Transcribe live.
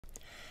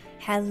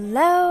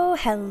Hello,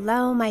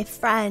 hello, my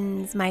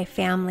friends, my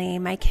family,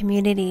 my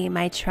community,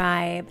 my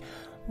tribe.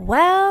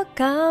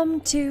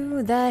 Welcome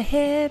to the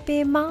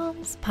Hippie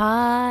Moms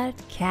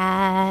Podcast.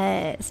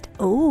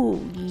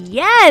 Oh,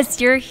 yes,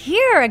 you're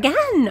here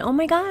again. Oh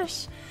my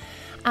gosh.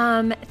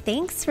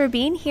 Thanks for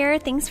being here.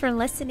 Thanks for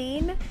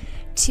listening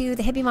to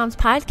the Hippie Moms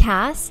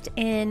Podcast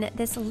in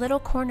this little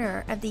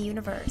corner of the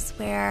universe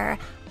where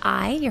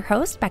I, your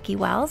host, Becky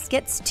Wells,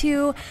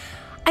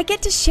 I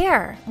get to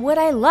share what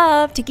I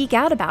love to geek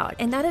out about,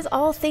 and that is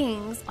all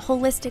things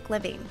holistic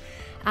living.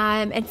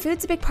 And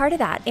food's a big part of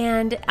that.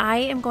 And I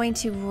am going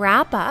to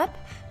wrap up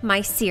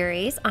my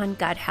series on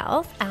gut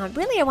health.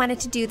 Really, I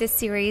wanted to do this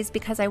series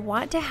because I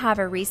want to have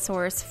a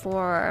resource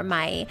for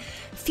my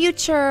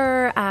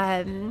future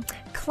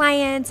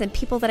clients and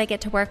people that I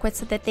get to work with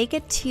so that they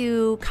get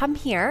to come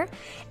here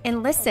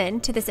and listen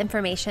to this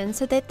information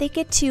so that they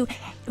get to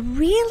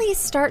really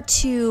start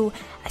to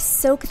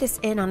soak this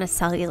in on a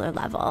cellular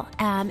level.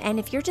 And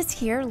if you're just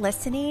here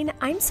listening,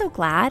 I'm so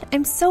glad.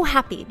 I'm so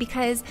happy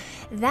because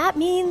that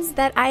means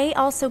that I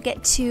also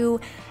get to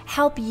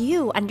help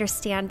you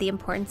understand the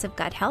importance of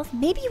gut health.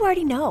 Maybe you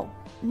already know.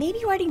 Maybe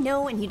you already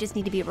know and you just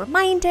need to be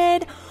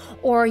reminded,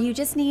 or you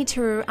just need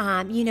to,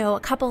 a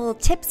couple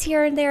tips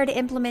here and there to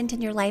implement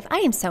in your life. I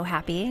am so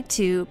happy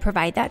to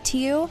provide that to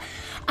you.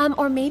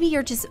 Or maybe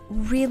you're just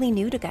really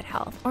new to gut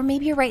health, or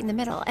maybe you're right in the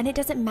middle, and it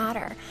doesn't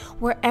matter.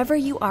 Wherever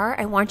you are,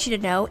 I want you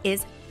to know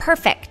is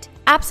perfect,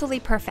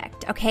 absolutely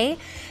perfect, okay?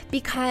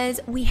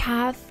 Because we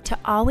have to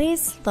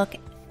always look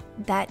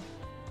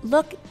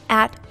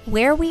at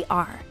where we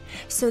are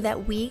so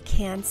that we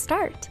can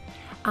start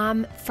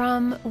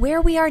from where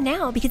we are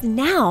now, because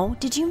now,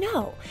 did you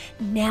know,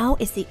 now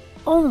is the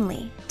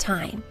only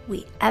time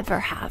we ever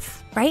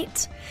have,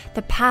 right?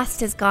 The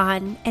past is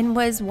gone and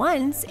was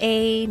once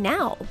a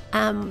now.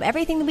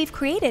 Everything that we've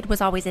created was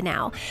always a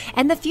now,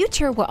 and the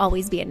future will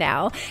always be a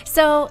now.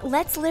 So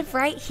let's live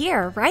right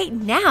here, right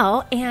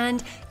now,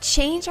 and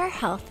change our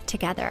health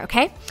together,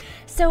 okay?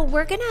 So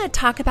we're going to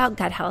talk about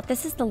gut health.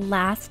 This is the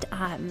last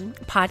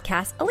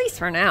podcast, at least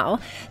for now,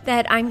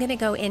 that I'm going to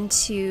go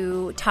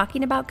into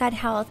talking about gut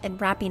health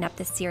and wrapping up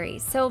this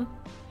series. So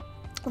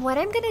what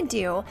I'm going to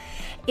do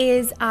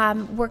is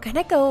we're going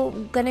to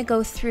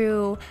go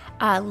through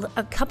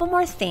a couple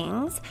more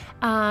things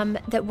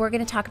that we're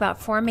going to talk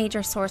about, 4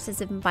 major sources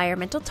of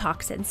environmental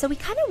toxins. So we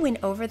kind of went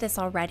over this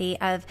already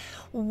of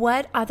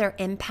what other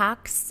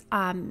impacts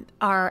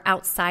are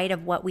outside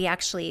of what we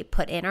actually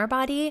put in our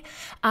body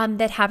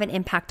that have an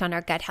impact on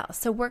our gut health.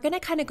 So we're going to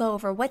kind of go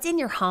over what's in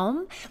your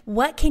home,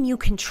 what can you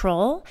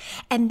control,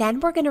 and then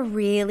we're going to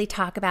really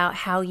talk about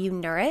how you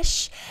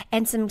nourish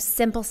and some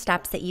simple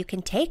steps that you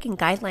can take and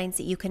guidelines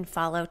that you can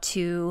follow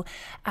to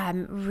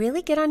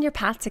really get on your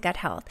path to gut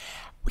health.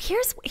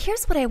 Here's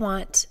what I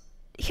want.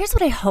 Here's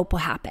what I hope will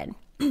happen.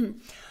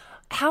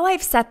 How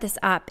I've set this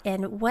up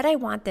and what I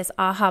want this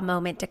aha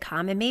moment to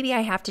come. And maybe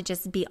I have to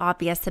just be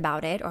obvious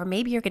about it, or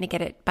maybe you're going to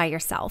get it by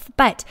yourself.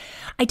 But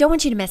I don't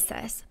want you to miss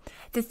this.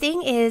 The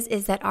thing is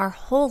that our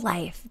whole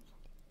life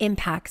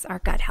impacts our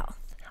gut health.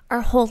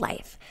 Our whole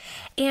life.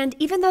 And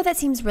even though that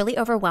seems really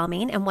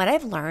overwhelming, and what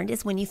I've learned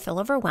is when you feel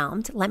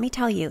overwhelmed, let me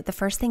tell you, the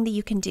first thing that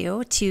you can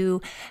do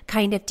to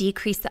kind of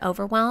decrease the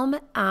overwhelm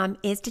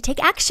is to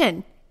take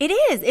action. It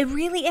is. It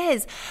really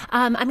is.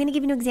 I'm going to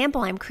give you an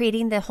example. I'm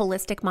creating the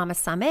Holistic Mama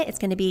Summit. It's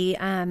going to be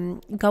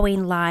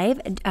going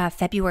live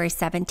February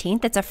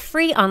 17th. It's a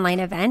free online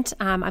event.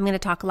 I'm going to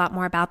talk a lot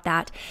more about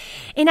that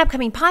in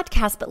upcoming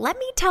podcasts. But let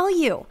me tell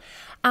you,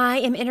 I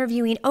am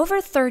interviewing over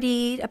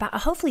 30, about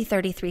hopefully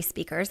 33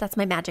 speakers. That's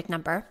my magic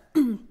number.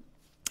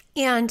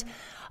 And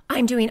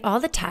I'm doing all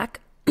the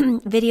tech,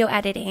 video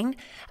editing,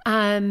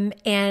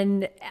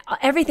 and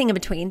everything in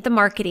between, the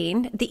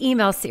marketing, the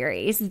email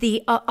series,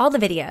 all the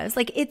videos.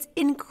 Like, it's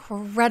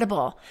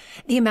incredible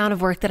the amount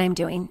of work that I'm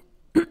doing.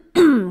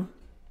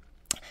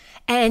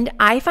 And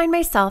I find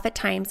myself at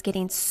times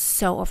getting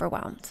so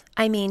overwhelmed.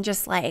 I mean,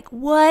 just like,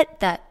 what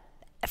the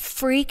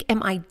freak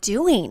am I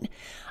doing?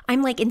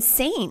 I'm like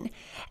insane.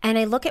 And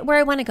I look at where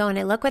I want to go and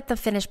I look at the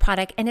finished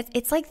product, and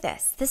it's like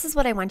this. This is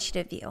what I want you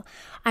to view.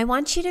 I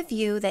want you to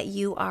view that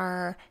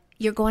you're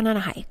going on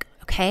a hike,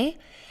 okay?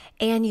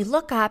 And you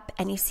look up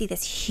and you see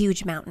this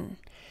huge mountain.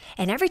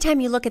 And every time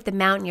you look at the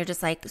mountain, you're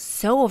just like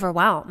so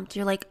overwhelmed.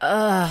 You're like,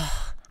 ugh,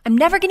 I'm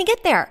never going to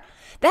get there.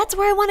 That's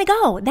where I want to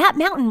go. That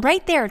mountain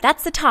right there.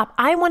 That's the top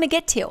I want to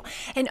get to.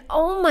 And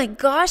oh my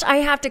gosh, I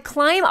have to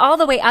climb all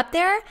the way up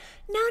there.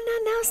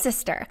 No,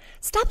 sister.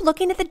 Stop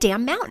looking at the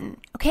damn mountain,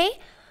 okay?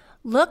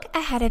 Look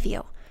ahead of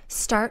you.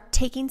 Start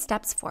taking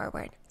steps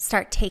forward.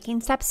 Start taking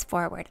steps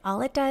forward.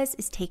 All it does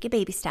is take a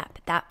baby step,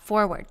 that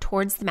forward,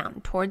 towards the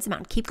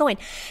mountain. Keep going.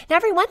 Now,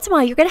 every once in a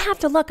while, you're going to have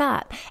to look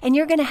up, and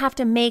you're going to have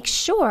to make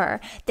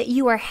sure that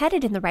you are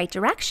headed in the right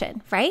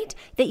direction, right?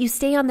 That you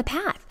stay on the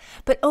path.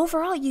 But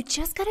overall, you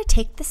just got to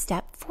take the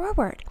step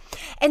forward.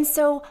 And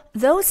so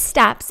those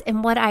steps,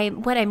 and what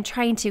I'm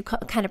trying to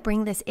kind of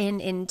bring this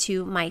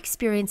into my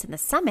experience in the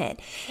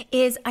summit,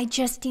 is I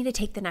just need to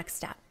take the next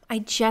step. I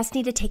just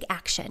need to take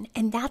action.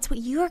 And that's what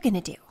you're going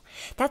to do.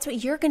 That's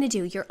what you're going to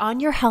do. You're on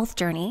your health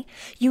journey.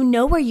 You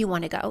know where you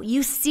want to go.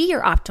 You see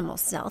your optimal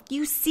self.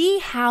 You see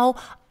how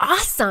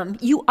awesome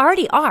you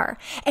already are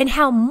and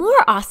how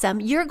more awesome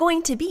you're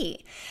going to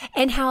be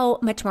and how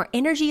much more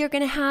energy you're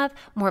going to have,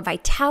 more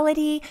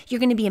vitality. You're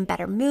going to be in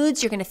better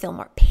moods. You're going to feel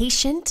more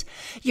patient.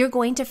 You're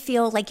going to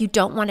feel like you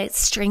don't want to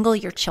strangle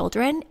your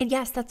children. And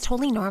yes, that's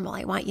totally normal.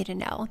 I want you to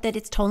know that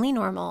it's totally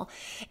normal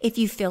if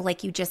you feel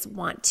like you just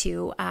want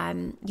to,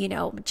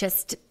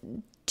 just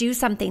do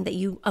something that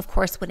you, of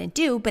course, wouldn't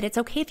do, but it's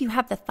okay if you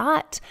have the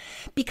thought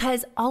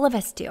because all of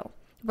us do,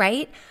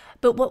 right?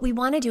 But what we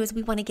want to do is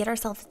we want to get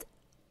ourselves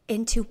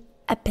into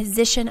a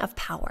position of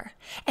power.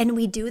 And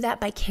we do that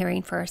by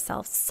caring for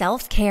ourselves,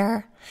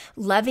 self-care,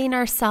 loving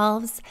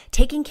ourselves,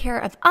 taking care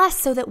of us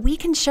so that we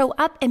can show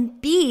up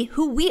and be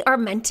who we are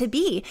meant to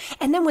be.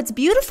 And then what's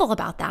beautiful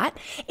about that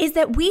is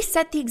that we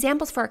set the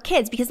examples for our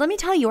kids, because let me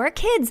tell you, our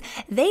kids,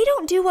 they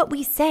don't do what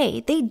we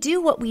say. They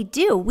do what we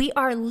do. We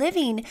are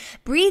living,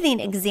 breathing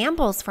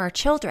examples for our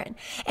children.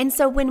 And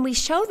so when we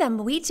show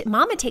them,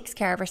 mama takes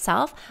care of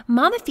herself.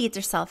 Mama feeds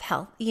herself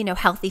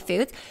healthy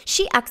foods.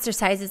 She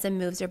exercises and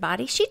moves her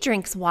body. She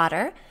drinks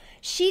water.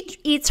 She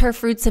eats her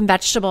fruits and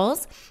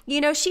vegetables.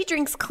 She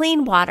drinks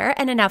clean water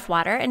and enough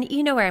water. And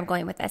you know where I'm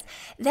going with this.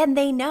 Then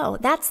they know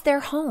that's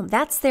their home.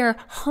 That's their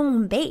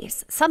home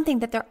base, something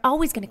that they're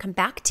always going to come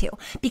back to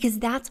because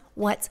that's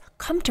what's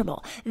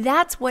comfortable.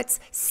 That's what's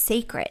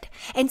sacred.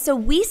 And so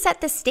we set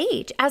the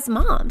stage as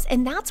moms.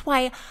 And that's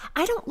why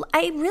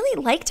I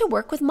really like to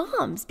work with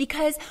moms,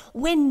 because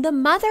when the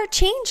mother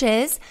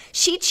changes,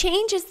 she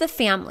changes the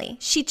family.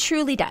 She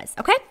truly does.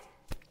 Okay?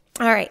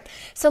 All right,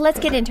 so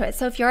let's get into it.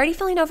 So if you're already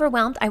feeling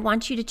overwhelmed, I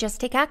want you to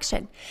just take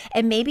action.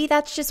 And maybe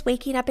that's just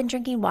waking up and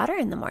drinking water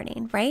in the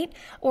morning, right?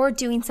 Or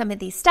doing some of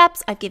these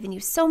steps. I've given you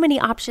so many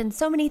options,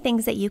 so many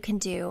things that you can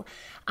do.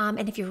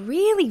 And if you're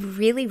really,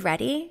 really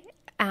ready,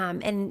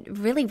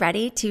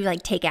 to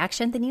take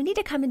action, then you need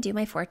to come and do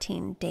my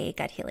 14-day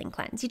gut healing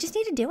cleanse. You just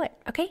need to do it,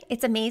 okay?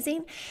 It's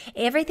amazing.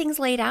 Everything's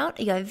laid out.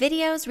 You have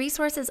videos,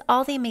 resources,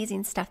 all the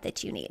amazing stuff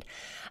that you need.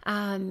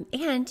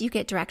 And you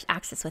get direct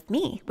access with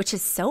me, which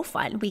is so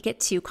fun. We get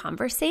to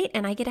conversate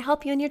and I get to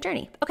help you in your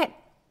journey. Okay.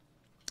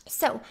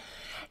 So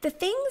the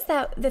things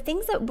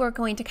that we're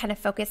going to kind of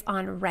focus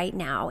on right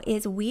now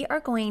is we are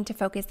going to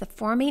focus the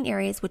 4 main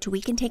areas which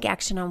we can take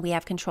action on, we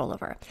have control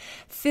over: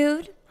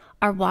 food,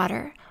 our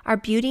water, our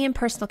beauty and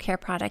personal care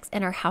products,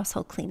 and our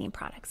household cleaning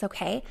products,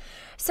 okay?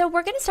 So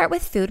we're going to start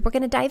with food. We're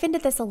going to dive into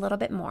this a little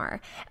bit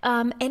more.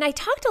 And I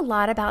talked a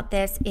lot about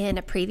this in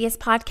a previous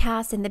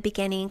podcast in the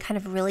beginning, kind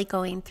of really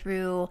going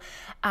through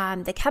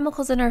the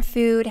chemicals in our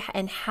food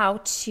and how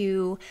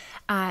to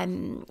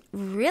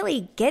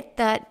really get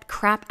that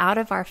crap out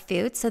of our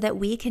food so that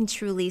we can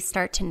truly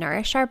start to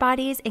nourish our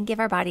bodies and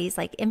give our bodies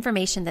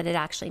information that it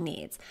actually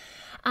needs.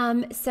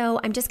 So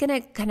I'm just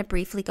going to kind of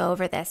briefly go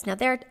over this. Now,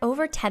 there are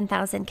over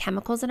 10,000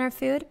 chemicals in our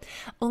food.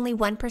 Only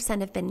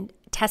 1% have been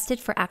tested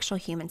for actual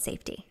human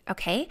safety.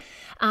 Okay.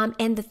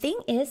 And the thing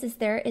is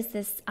there is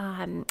this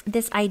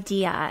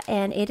idea,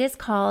 and it is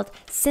called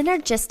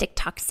synergistic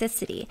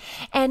toxicity.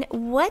 And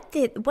what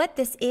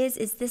this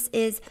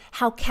is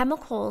how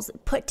chemicals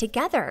put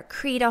together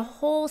create a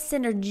whole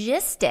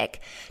synergistic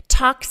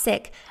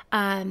toxic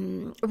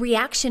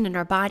reaction in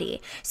our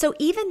body. So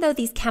even though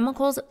these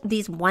chemicals,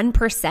 these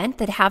 1%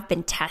 that have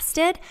been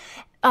tested,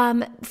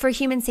 for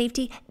human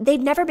safety, they've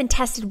never been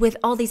tested with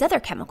all these other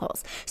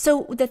chemicals.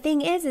 So the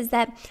thing is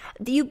that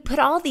you put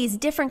all these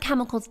different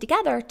chemicals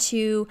together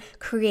to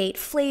create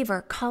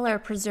flavor, color,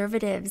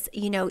 preservatives.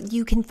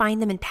 You can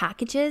find them in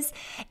packages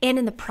and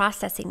in the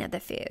processing of the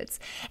foods.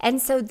 And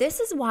so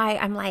this is why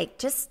I'm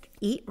just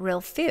eat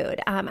real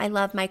food. I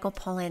love Michael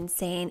Pollan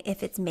saying,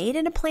 if it's made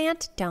in a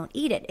plant, don't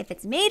eat it. If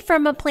it's made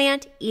from a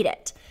plant, eat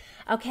it.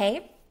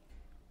 Okay.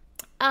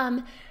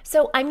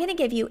 So I'm going to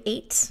give you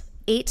eight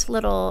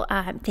little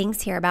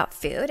things here about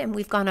food, and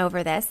we've gone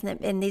over this,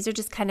 and these are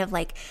just kind of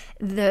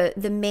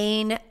the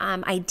main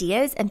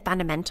ideas and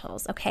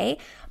fundamentals. Okay,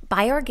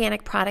 buy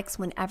organic products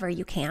whenever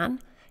you can.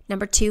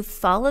 Number 2,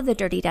 follow the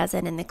Dirty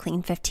Dozen and the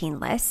Clean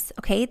 15 lists.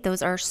 Okay,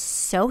 those are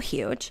so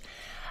huge.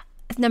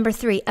 Number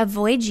 3,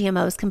 avoid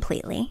GMOs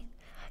completely.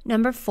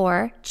 Number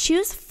 4,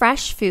 choose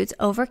fresh foods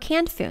over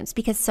canned foods,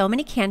 because so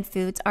many canned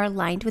foods are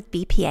lined with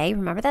BPA.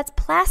 Remember, that's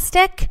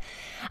plastic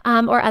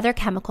or other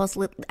chemicals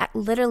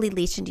literally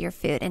leach into your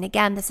food. And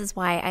again, this is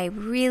why I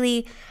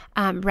really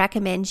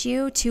recommend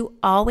you to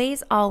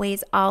always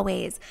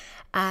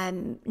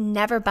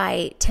never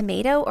buy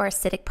tomato or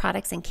acidic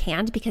products in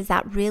canned, because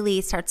that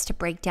really starts to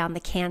break down the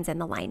cans and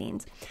the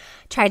linings.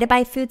 Try to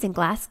buy foods in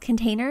glass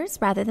containers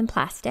rather than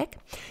plastic.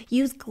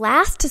 Use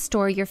glass to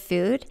store your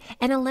food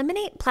and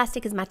eliminate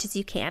plastic as much as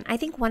you can. I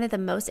think one of the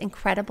most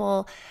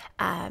incredible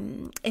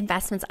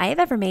investments I have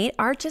ever made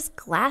are just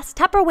glass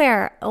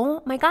Tupperware.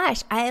 Oh my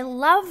gosh, I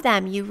love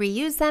them. You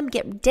reuse them,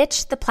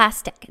 ditch the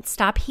plastic, and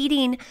stop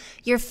heating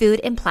your food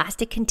in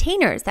plastic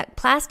containers. That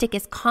plastic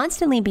is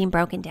constantly being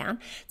broken down.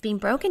 It's being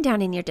broken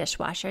down in your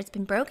dishwasher. It's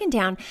been broken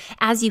down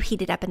as you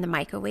heat it up in the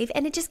microwave,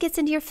 and it just gets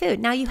into your food.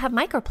 Now you have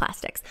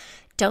microplastics.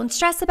 Don't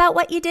stress about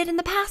what you did in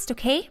the past,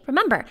 okay?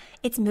 Remember,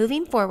 it's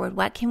moving forward.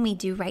 What can we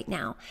do right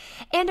now?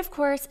 And of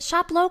course,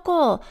 shop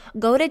local.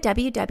 Go to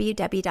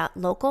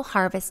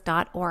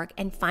www.localharvest.org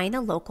and find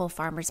a local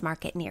farmer's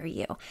market near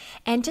you.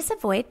 And just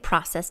avoid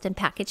processed and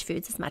packaged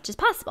foods as much as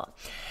possible.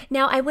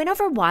 Now, I went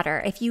over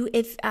water. If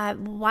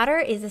water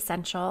is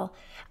essential,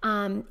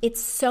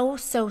 it's so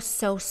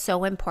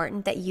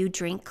important that you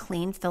drink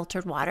clean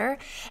filtered water.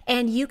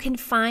 And you can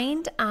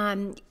find,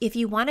 if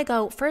you want to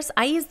go, first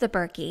I use the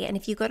Berkey, and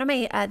if you go to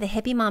my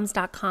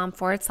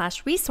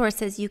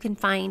thehippiemoms.com/resources, you can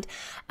find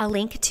a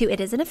link to,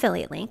 it is an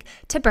affiliate link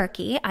to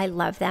Berkey. I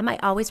love them. I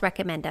always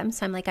recommend them.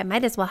 So I'm like, I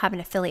might as well have an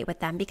affiliate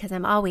with them because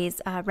I'm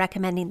always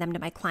recommending them to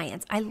my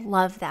clients. I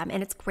love them,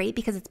 and it's great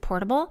because it's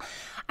portable.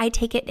 I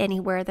take it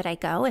anywhere that I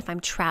go. If I'm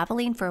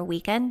traveling for a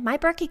weekend, my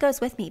Berkey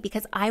goes with me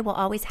because I will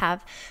always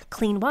have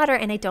clean water,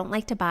 and I don't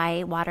like to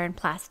buy water in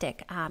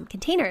plastic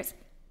containers.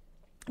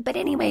 But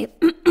anyway,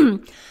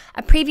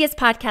 a previous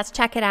podcast,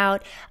 check it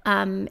out.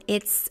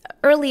 It's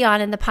early on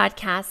in the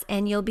podcast,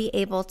 and you'll be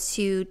able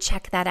to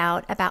check that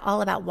out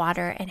all about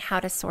water and how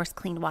to source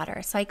clean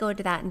water. So I go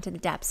into that into the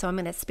depth, so I'm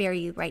going to spare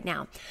you right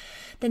now.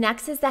 The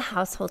next is the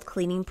household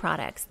cleaning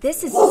products.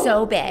 This is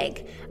so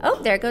big. Oh,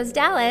 there goes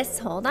Dallas.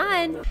 Hold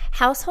on.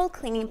 Household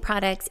cleaning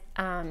products.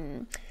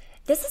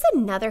 This is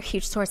another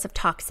huge source of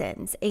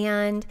toxins.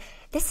 And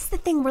this is the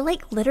thing, we're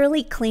like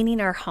literally cleaning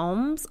our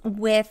homes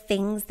with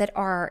things that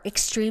are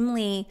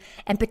extremely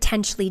and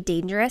potentially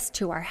dangerous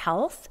to our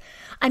health.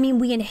 I mean,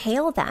 we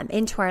inhale them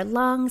into our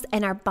lungs,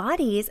 and our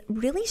bodies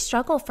really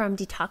struggle from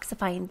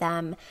detoxifying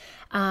them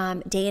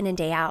day in and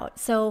day out.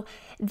 So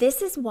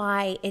this is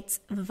why it's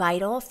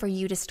vital for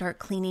you to start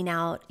cleaning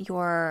out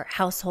your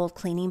household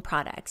cleaning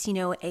products,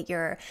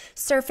 your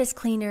surface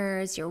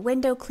cleaners, your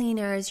window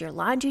cleaners, your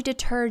laundry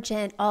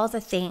detergent, all the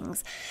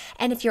things.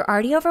 And if you're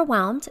already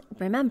overwhelmed,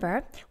 remember,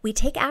 we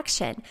take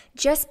action.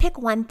 Just pick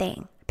one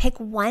thing. Pick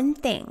one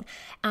thing.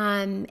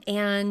 I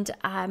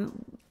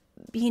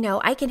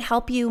can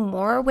help you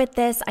more with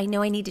this. I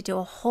know I need to do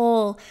a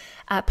whole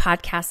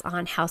podcast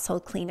on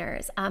household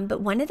cleaners.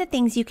 But one of the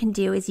things you can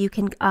do is you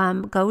can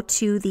go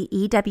to the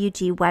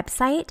EWG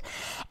website.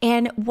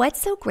 And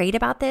what's so great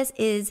about this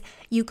is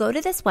you go to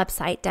this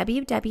website,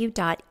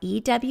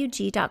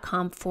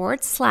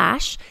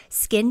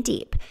 www.ewg.com/skin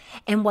deep.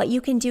 And what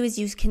you can do is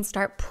you can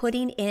start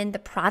putting in the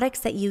products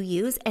that you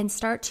use and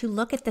start to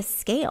look at the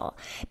scale,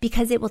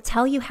 because it will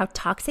tell you how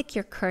toxic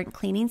your current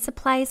cleaning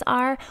supplies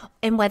are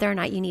and whether or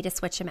not you need to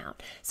switch them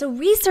out. So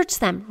research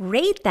them,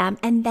 rate them,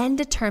 and then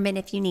determine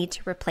if you need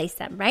to replace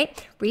them,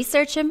 right?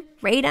 Research them,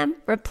 rate them,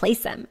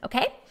 replace them,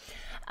 okay?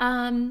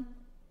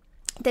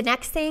 The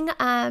next thing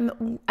I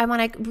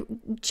want to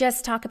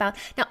just talk about,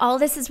 now all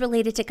this is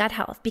related to gut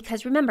health,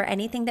 because remember,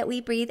 anything that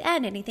we breathe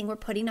in, anything we're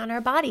putting on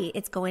our body,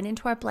 it's going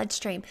into our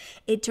bloodstream.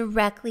 It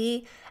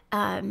directly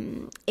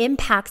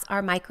impacts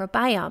our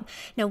microbiome.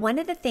 Now, one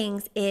of the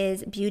things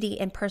is beauty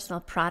and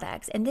personal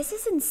products, and this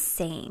is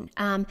insane.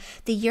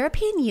 The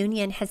European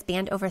Union has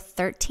banned over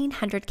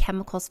 1,300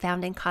 chemicals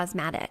found in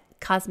cosmetics.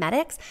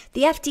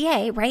 The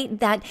FDA, right,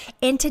 that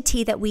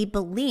entity that we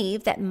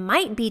believe that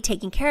might be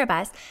taking care of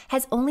us,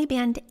 has only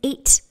banned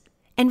 8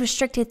 and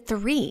restricted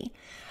 3.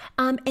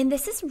 And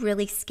this is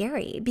really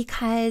scary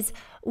because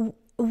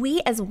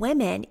we as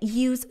women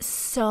use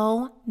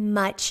so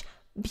much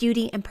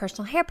beauty and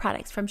personal hair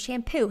products, from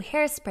shampoo,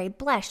 hairspray,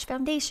 blush,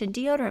 foundation,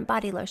 deodorant,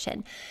 body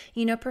lotion,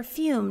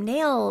 perfume,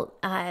 nail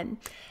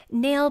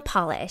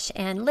polish,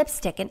 and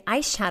lipstick and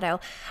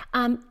eyeshadow.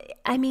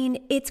 I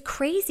mean, it's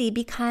crazy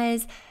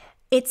because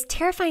it's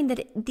terrifying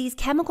that these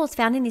chemicals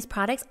found in these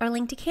products are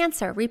linked to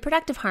cancer,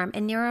 reproductive harm,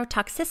 and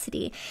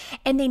neurotoxicity,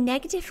 and they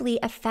negatively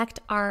affect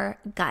our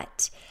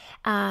gut.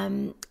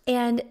 And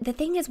the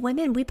thing is,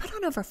 women, we put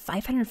on over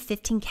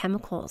 515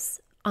 chemicals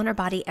on our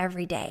body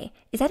every day.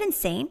 Is that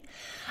insane?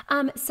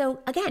 So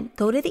again,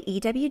 go to the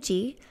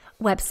EWG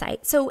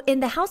website. So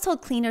in the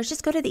household cleaners,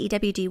 just go to the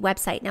EWG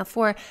website. Now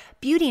for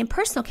beauty and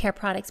personal care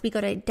products, we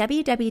go to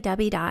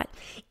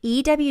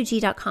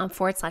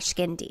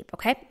www.ewg.com/skin deep.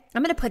 Okay.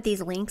 I'm going to put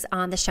these links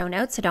on the show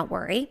notes, so don't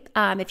worry.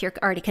 If you're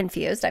already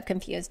confused, I've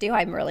confused you.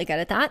 I'm really good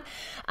at that.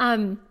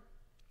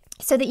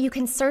 So that you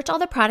can search all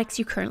the products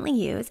you currently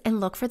use and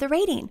look for the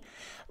rating.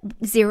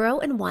 0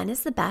 and 1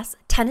 is the best,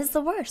 10 is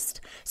the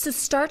worst. So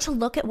start to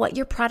look at what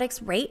your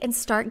products rate and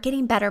start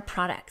getting better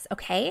products,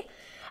 okay?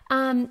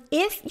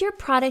 If your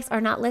products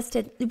are not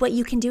listed, what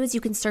you can do is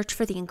you can search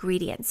for the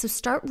ingredients. So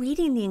start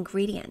reading the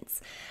ingredients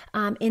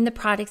in the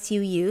products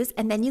you use,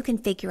 and then you can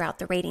figure out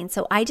the rating.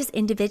 So I just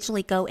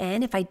individually go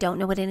in if I don't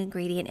know what an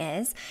ingredient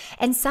is.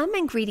 And some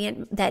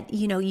ingredient that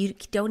you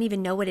don't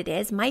even know what it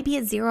is might be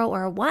a 0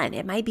 or a 1.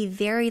 It might be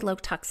very low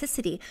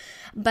toxicity,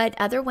 but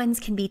other ones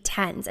can be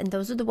 10s, and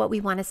those are what we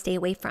want to stay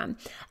away from.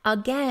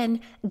 Again,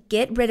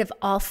 get rid of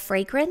all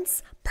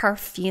fragrance,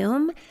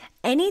 perfume,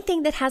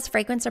 Anything that has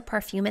fragrance or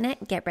perfume in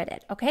it, get rid of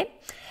it, okay?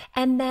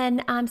 And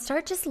then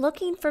start just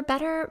looking for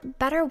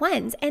better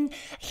ones. And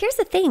here's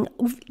the thing,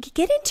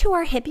 get into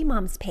our Hippie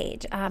Moms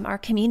page, our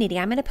community.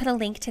 I'm going to put a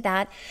link to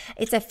that.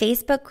 It's a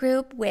Facebook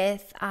group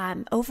with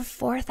over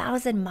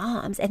 4,000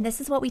 moms, and this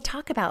is what we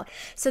talk about.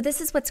 So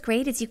this is what's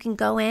great is you can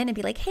go in and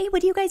be like, hey,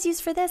 what do you guys use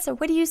for this? Or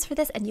what do you use for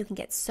this? And you can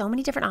get so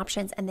many different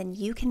options, and then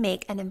you can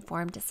make an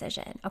informed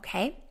decision,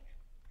 okay?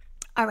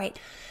 All right.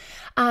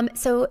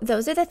 So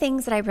those are the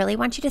things that I really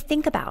want you to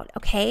think about,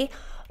 okay?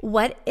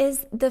 What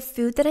is the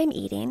food that I'm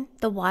eating,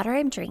 the water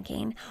I'm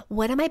drinking,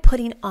 what am I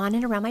putting on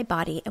and around my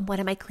body, and what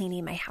am I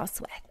cleaning my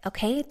house with,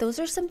 okay? Those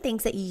are some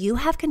things that you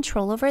have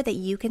control over that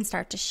you can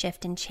start to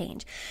shift and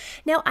change.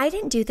 Now, I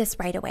didn't do this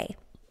right away.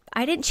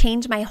 I didn't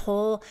change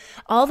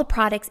all the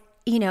products,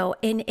 in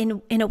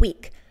a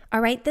week. All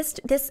right,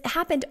 this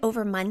happened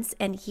over months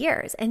and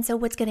years. And so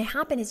what's going to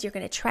happen is you're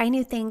going to try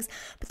new things.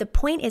 But the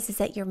point is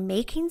that you're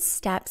making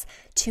steps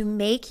to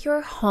make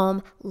your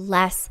home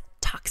less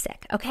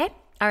toxic. Okay.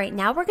 All right.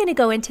 Now we're going to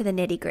go into the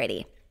nitty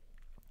gritty.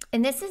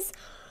 And this is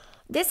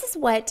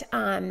what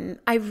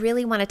I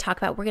really want to talk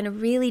about. We're going to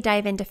really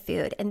dive into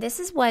food. And this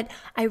is what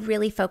I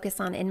really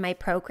focus on in my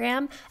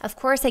program. Of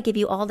course, I give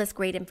you all this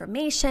great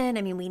information.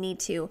 I mean, we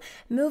need to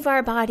move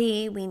our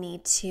body. We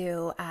need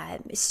to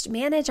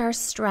manage our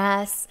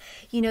stress,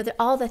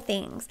 all the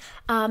things.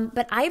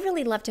 But I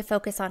really love to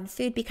focus on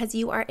food because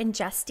you are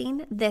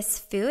ingesting this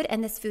food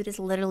and this food is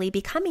literally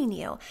becoming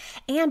you.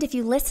 And if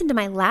you listen to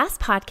my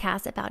last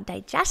podcast about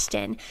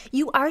digestion,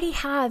 you already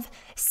have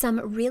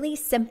some really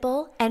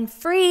simple and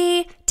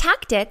free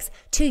tactics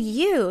to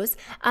use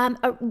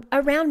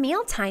around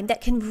mealtime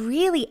that can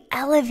really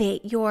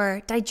elevate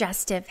your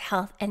digestive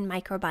health and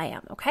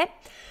microbiome, okay?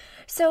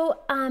 So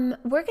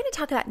we're going to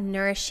talk about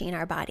nourishing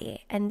our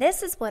body. And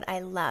this is what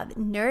I love,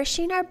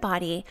 nourishing our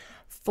body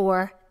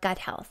for gut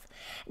health.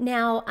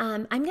 Now,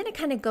 I'm going to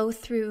kind of go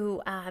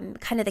through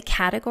kind of the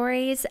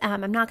categories.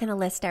 I'm not going to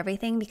list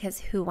everything because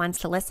who wants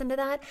to listen to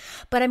that?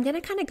 But I'm going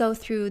to kind of go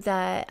through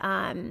the,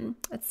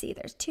 let's see,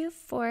 there's 2,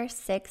 4,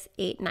 6,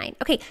 8, 9.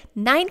 Okay,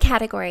 9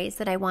 categories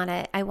that I want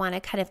to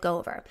kind of go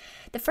over.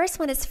 The first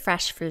one is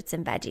fresh fruits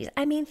and veggies.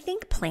 I mean,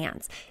 think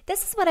plants.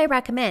 This is what I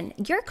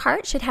recommend. Your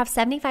cart should have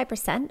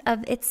 75%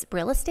 of its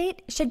real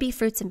estate should be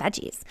fruits and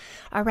veggies.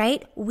 All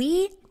right,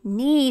 we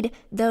need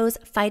those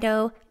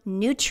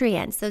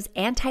phytonutrients, those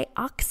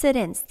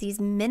antioxidants, these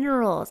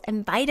minerals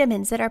and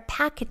vitamins that are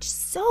packaged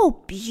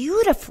so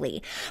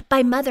beautifully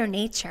by Mother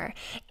Nature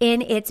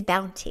in its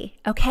bounty.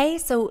 Okay,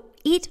 so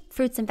eat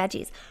fruits and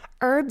veggies.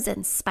 Herbs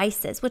and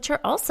spices, which are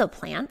also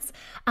plants,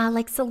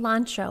 like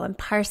cilantro and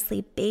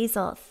parsley,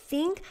 basil.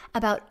 Think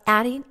about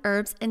adding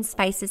herbs and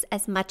spices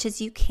as much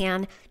as you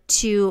can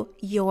to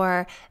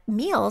your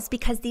meals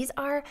because these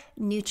are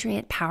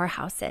nutrient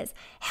powerhouses.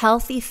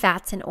 Healthy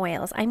fats and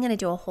oils. I'm going to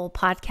do a whole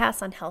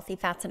podcast on healthy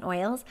fats and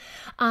oils.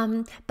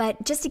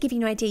 But just to give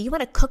you an idea, you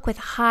want to cook with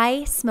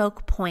high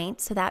smoke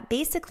point. So that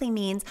basically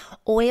means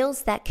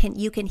oils that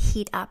you can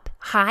heat up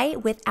high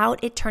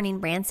without it turning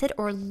rancid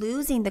or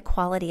losing the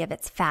quality of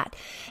its fat.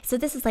 So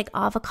this is like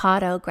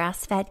avocado,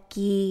 grass-fed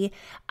ghee,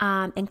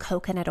 and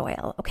coconut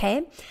oil,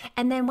 okay?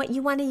 And then what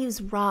you want to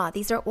use raw.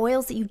 These are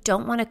oils that you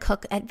don't want to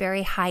cook at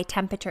very high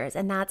temperatures,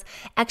 and that's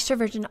extra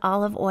virgin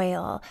olive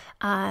oil,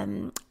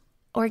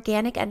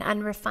 organic and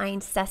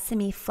unrefined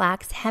sesame,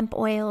 flax, hemp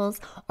oils,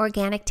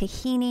 organic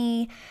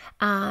tahini,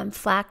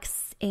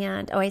 flax,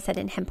 and I said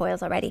in hemp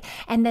oils already.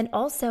 And then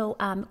also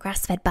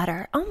grass-fed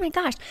butter. Oh my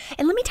gosh.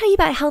 And let me tell you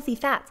about healthy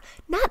fats.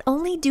 Not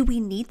only do we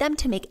need them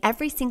to make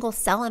every single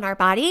cell in our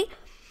body,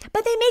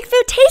 but they make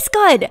food taste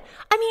good.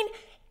 I mean,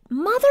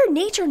 Mother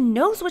Nature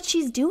knows what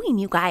she's doing,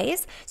 you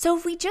guys. So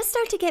if we just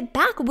start to get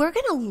back, we're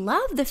going to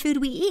love the food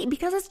we eat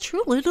because it's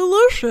truly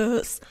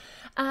delicious.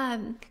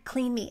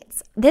 Clean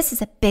meats. This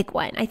is a big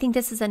one. I think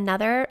this is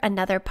another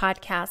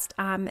podcast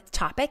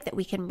topic that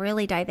we can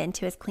really dive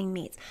into is clean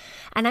meats.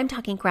 And I'm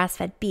talking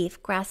grass-fed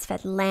beef,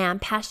 grass-fed lamb,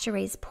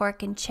 pasture-raised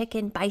pork and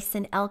chicken,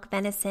 bison, elk,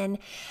 venison.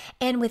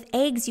 And with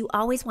eggs, you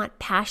always want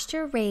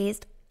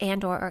pasture-raised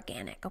and or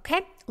organic,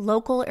 okay?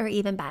 Local or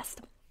even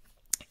best.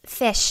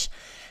 Fish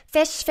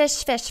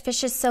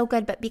is so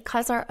good, but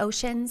because our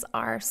oceans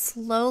are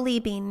slowly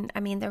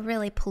they're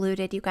really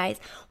polluted, you guys,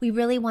 we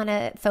really want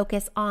to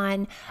focus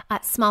on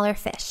smaller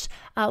fish,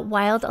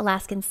 wild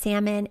Alaskan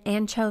salmon,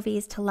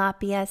 anchovies,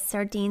 tilapia,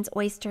 sardines,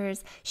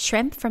 oysters,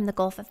 shrimp from the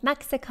Gulf of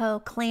Mexico,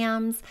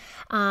 clams,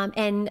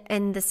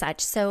 and the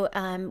such. So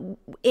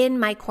in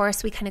my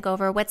course, we kind of go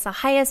over what's the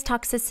highest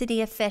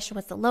toxicity of fish,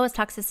 what's the lowest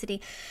toxicity,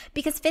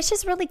 because fish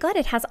is really good.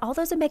 It has all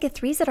those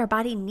omega-3s that our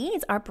body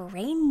needs, our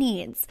brain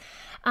needs.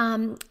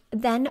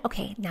 Then,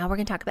 okay, now we're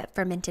going to talk about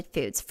fermented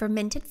foods.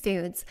 Fermented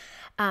foods,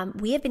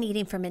 we have been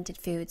eating fermented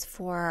foods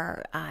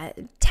for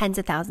tens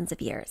of thousands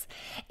of years.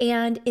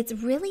 And it's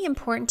really important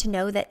important to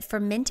know that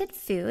fermented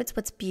foods,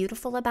 what's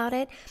beautiful about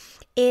it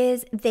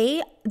is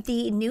the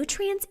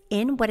nutrients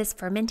in what is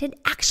fermented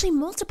actually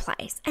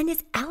multiplies and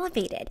is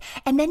elevated.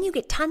 And then you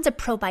get tons of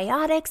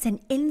probiotics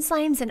and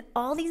enzymes and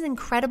all these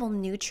incredible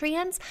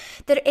nutrients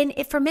that are in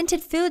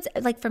fermented foods,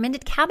 like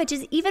fermented cabbage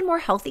is even more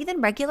healthy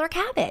than regular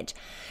cabbage.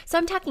 So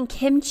I'm talking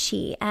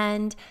kimchi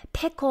and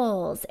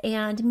pickles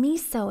and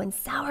miso and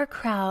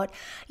sauerkraut,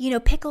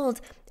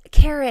 pickled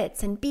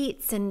carrots and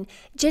beets and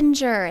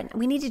ginger. And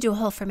we need to do a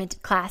whole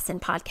fermented class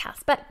and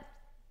podcast, but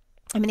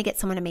I'm going to get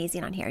someone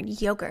amazing on here.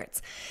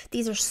 Yogurts.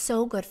 These are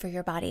so good for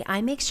your body.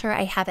 I make sure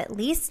I have at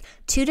least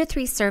 2 to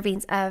 3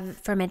 servings of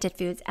fermented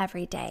foods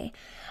every day.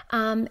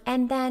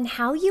 And then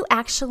how you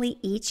actually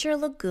eat your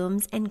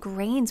legumes and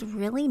grains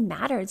really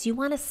matters. You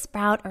want to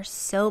sprout or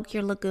soak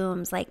your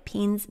legumes like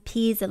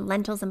peas and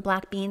lentils and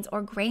black beans,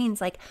 or grains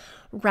like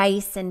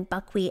rice and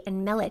buckwheat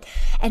and millet.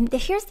 And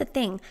here's the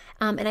thing,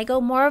 and I go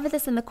more over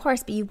this in the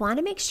course, but you want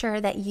to make sure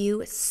that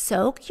you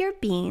soak your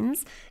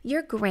beans,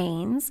 your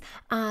grains,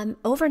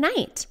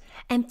 overnight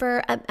and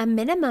for a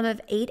minimum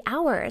of 8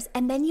 hours,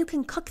 and then you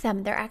can cook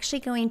them. They're actually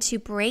going to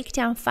break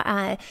down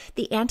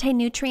the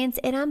anti-nutrients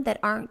in them that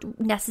aren't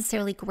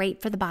necessarily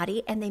great for the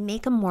body, and they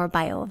make them more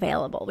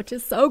bioavailable, which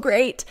is so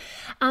great.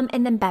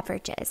 And then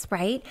beverages,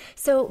 right?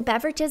 So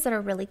beverages that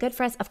are really good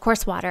for us, of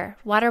course, water,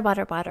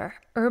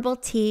 herbal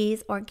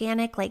teas,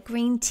 organic like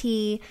green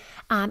tea.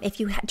 If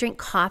you drink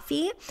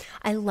coffee,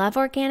 I love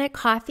organic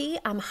coffee.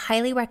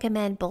 Highly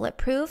recommend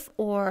Bulletproof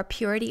or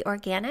Purity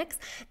Organics.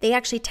 They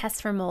actually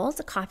test for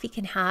mold. Coffee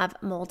can have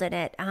mold in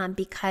it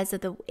because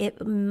of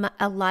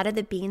a lot of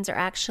the beans are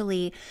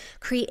actually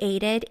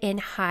created in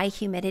high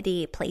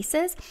humidity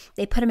places.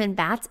 They put them in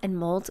vats and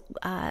mold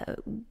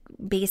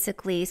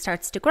basically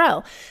starts to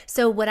grow.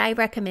 So what I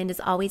recommend is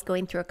always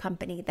going through a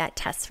company that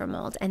tests for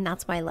mold, and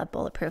that's why I love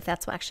Bulletproof.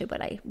 That's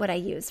actually what I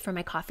use for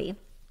my coffee.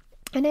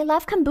 And I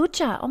love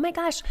kombucha. Oh my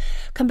gosh,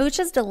 kombucha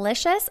is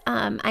delicious.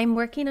 I'm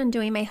working on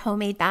doing my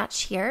homemade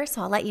batch here,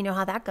 so I'll let you know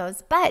how that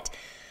goes. But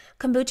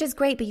kombucha is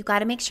great, but you got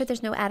to make sure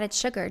there's no added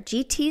sugar.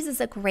 GT's is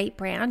a great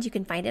brand. You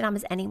can find it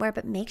almost anywhere,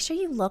 but make sure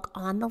you look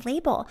on the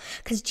label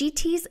because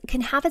GT's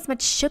can have as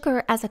much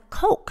sugar as a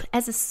Coke,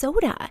 as a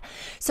soda.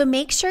 So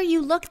make sure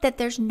you look that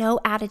there's no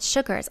added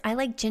sugars. I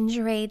like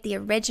Gingerade, the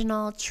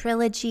original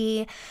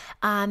Trilogy,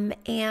 and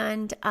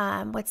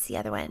what's the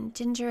other one?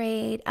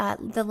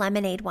 Gingerade, the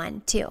lemonade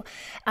one too.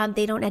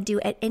 They don't do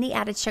any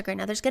added sugar.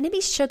 Now there's going to be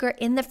sugar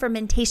in the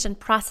fermentation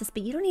process,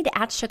 but you don't need to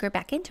add sugar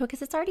back into it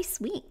because it's already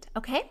sweet,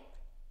 okay?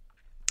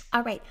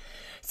 All right,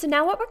 so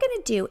now what we're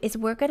going to do is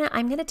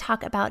I'm going to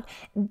talk about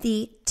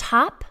the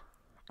top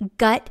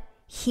gut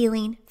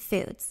healing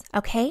foods,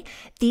 okay?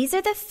 These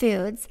are the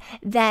foods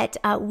that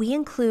we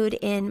include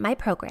in my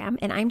program,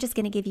 and I'm just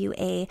going to give you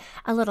a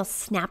little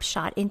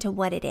snapshot into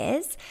what it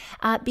is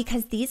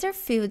because these are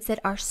foods that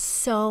are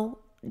so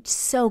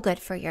good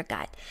for your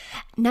gut.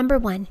 Number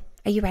 1,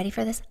 are you ready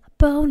for this?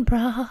 Bone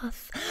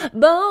broth.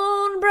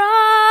 Bone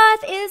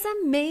broth is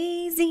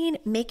amazing.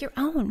 Make your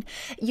own.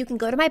 You can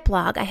go to my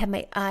blog. I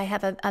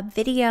have a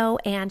video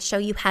and show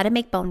you how to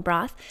make bone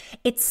broth.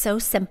 It's so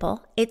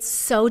simple. It's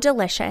so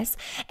delicious.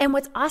 And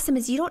what's awesome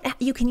is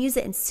you can use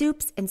it in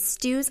soups and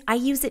stews. I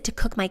use it to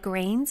cook my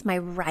grains, my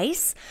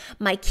rice,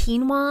 my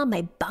quinoa,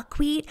 my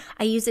buckwheat.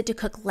 I use it to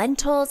cook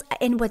lentils.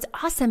 And what's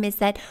awesome is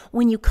that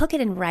when you cook it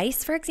in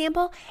rice, for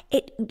example,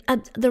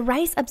 the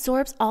rice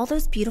absorbs all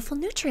those beautiful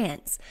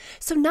nutrients.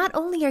 So not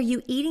only are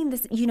you eating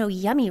this,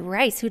 yummy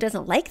rice, who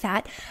doesn't like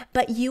that,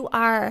 but you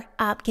are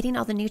getting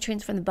all the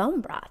nutrients from the bone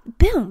broth.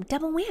 Boom,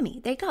 double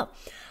whammy. There you go.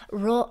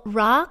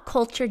 Raw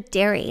cultured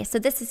dairy. So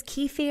this is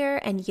kefir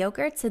and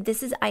yogurt. So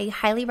I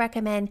highly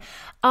recommend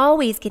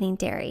always getting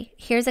dairy.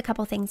 Here's a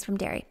couple things from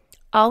dairy.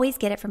 Always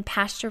get it from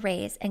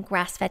pasture-raised and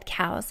grass-fed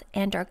cows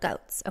and or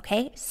goats,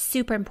 okay?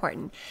 Super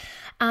important.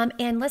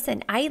 And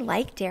listen, I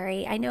like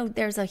dairy. I know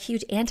there's a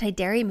huge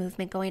anti-dairy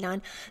movement going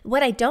on.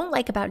 What I don't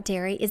like about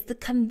dairy is the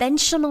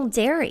conventional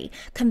dairy.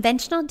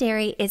 Conventional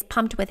dairy is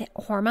pumped with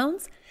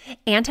hormones,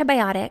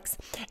 antibiotics,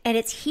 and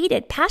it's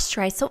heated,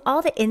 pasteurized. So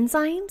all the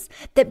enzymes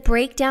that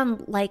break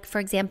down, like, for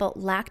example,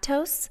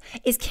 lactose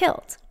is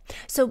killed.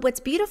 So what's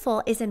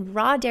beautiful is in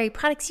raw dairy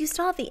products, you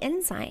still have the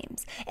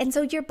enzymes. And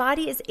so your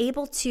body is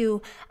able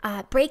to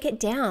break it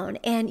down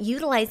and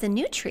utilize the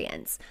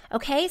nutrients.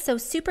 Okay, so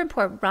super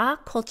important, raw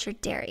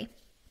cultured dairy.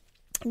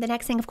 The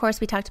next thing, of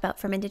course, we talked about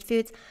fermented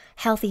foods.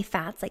 Healthy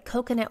fats like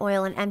coconut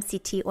oil and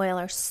MCT oil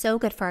are so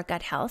good for our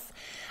gut health.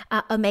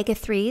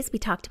 Omega-3s, we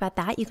talked about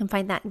that. You can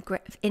find that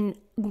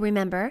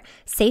remember,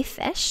 safe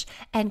fish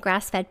and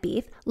grass-fed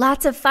beef.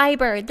 Lots of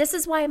fiber. This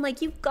is why I'm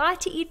like, you've got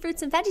to eat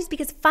fruits and veggies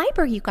because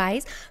fiber, you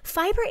guys,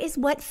 fiber is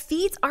what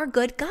feeds our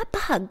good gut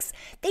bugs.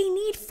 They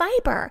need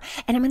fiber.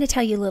 And I'm going to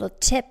tell you a little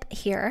tip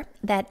here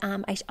that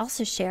I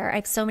also share. I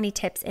have so many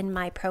tips in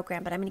my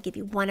program, but I'm going to give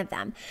you one of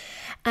them.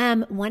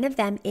 One of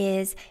them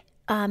is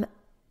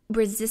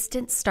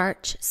resistant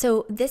starch.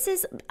 So this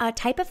is a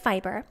type of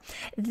fiber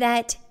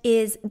that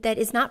is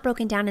not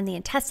broken down in the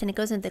intestine. It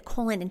goes into the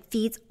colon and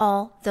feeds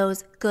all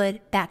those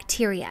good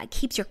bacteria. It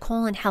keeps your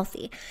colon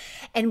healthy.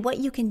 And what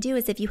you can do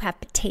is if you have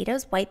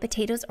potatoes, white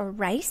potatoes or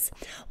rice,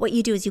 what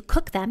you do is you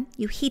cook them,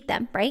 you heat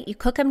them, right? You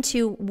cook them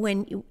to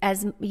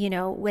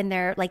when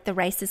they're like the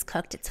rice is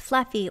cooked, it's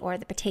fluffy, or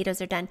the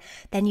potatoes are done.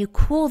 Then you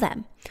cool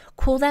them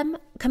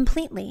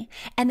completely.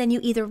 And then you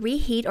either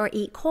reheat or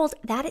eat cold.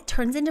 That it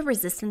turns into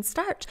resistant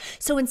starch.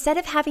 So instead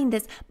of having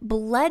this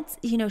blood,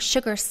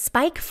 sugar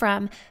spike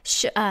from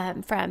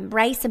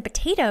rice and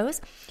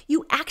potatoes,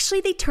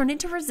 they turn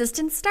into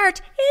resistant starch.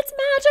 It's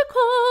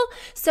magical.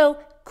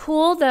 So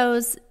cool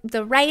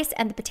the rice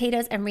and the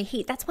potatoes and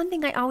reheat. That's one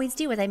thing I always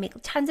do is I make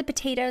tons of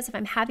potatoes. If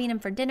I'm having them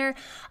for dinner,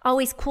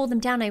 always cool them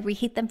down. I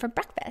reheat them for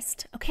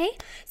breakfast. Okay.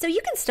 So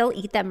you can still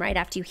eat them right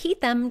after you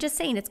heat them. I'm just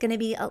saying it's going to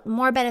be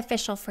more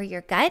beneficial for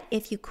your gut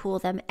if you cool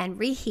them and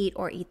reheat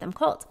or eat them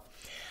cold.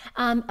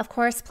 Of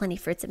course, plenty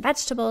of fruits and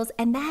vegetables.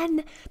 And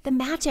then the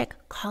magic,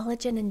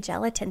 collagen and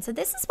gelatin. So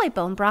this is why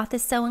bone broth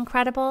is so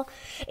incredible,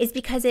 is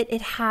because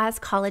it has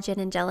collagen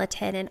and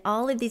gelatin and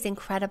all of these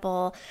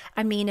incredible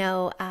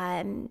amino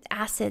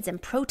acids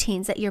and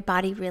proteins that your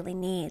body really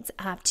needs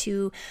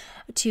to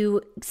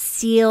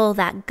seal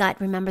that gut.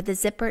 Remember, the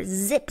zipper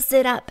zips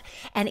it up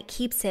and it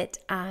keeps it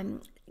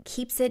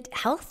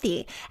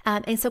healthy.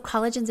 And so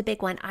collagen's a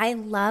big one. I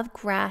love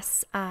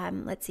Great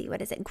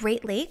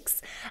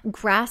Lakes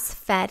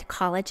grass-fed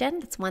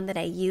collagen. That's one that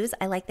I use.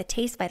 I like the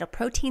taste. Vital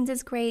Proteins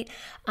is great.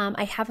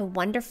 I have a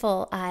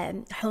wonderful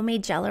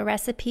homemade Jell-O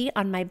recipe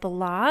on my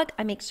blog.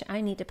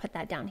 I need to put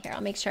that down here.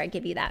 I'll make sure I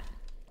give you that.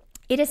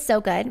 It is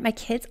so good. My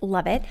kids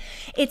love it.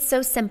 It's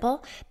so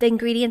simple. The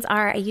ingredients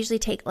are, I usually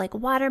take like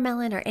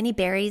watermelon or any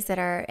berries that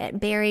are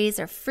berries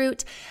or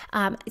fruit,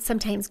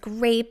 sometimes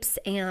grapes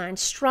and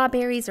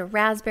strawberries or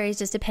raspberries,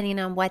 just depending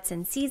on what's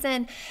in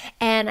season.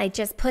 And I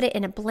just put it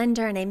in a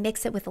blender and I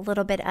mix it with a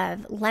little bit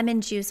of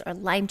lemon juice or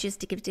lime juice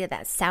to give you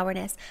that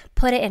sourness.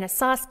 Put it in a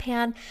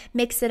saucepan,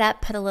 mix it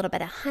up, put a little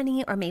bit of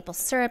honey or maple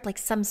syrup, like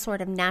some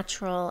sort of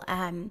natural,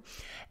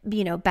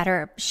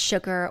 better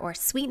sugar or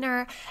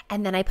sweetener.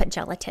 And then I put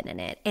gelatin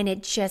in it, and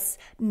it just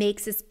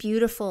makes this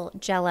beautiful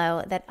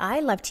Jell-O that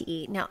I love to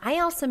eat. Now, I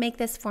also make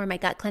this for my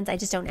gut cleanse. I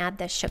just don't add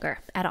the sugar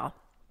at all.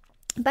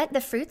 But the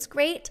fruit's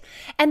great,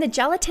 and the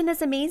gelatin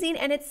is amazing,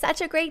 and it's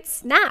such a great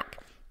snack.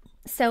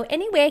 So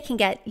any way I can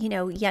get,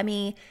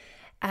 yummy,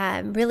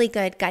 really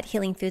good gut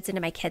healing foods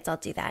into my kids, I'll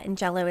do that. And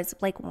Jell-O is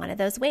like one of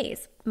those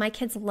ways. My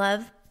kids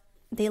love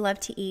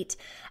to eat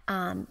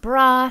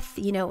broth.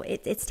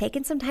 It's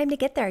taken some time to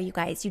get there, you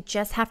guys. You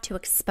just have to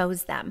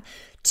expose them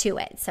to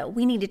it. So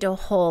we need to do a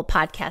whole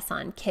podcast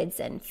on kids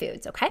and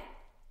foods, okay?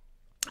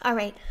 All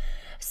right.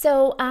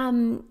 So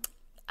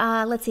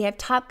let's see, I have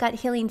top gut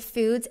healing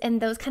foods, and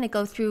those kind of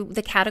go through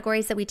the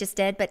categories that we just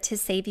did, but to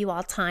save you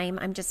all time,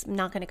 I'm just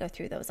not going to go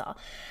through those all.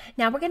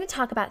 Now we're going to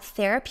talk about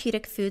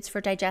therapeutic foods for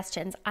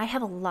digestions. I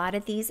have a lot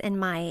of these in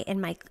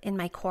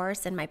my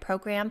course, in my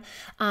program,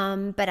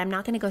 but I'm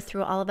not going to go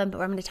through all of them, but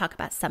I'm going to talk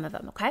about some of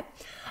them, okay?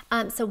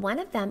 So one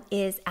of them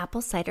is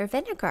apple cider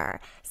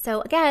vinegar.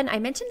 So again, I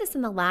mentioned this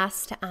in the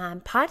last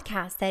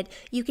podcast that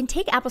you can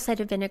take apple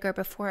cider vinegar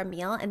before a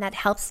meal, and that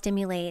helps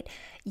stimulate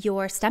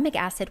your stomach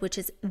acid, which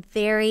is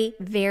very,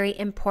 very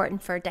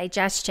important for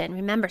digestion.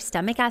 Remember,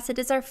 stomach acid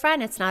is our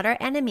friend. It's not our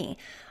enemy.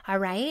 All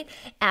right.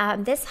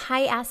 This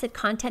high acid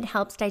content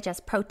helps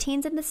digest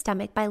proteins in the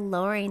stomach by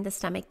lowering the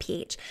stomach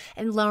pH,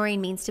 and lowering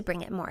means to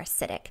bring it more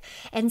acidic.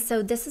 And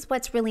so this is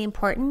what's really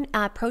important.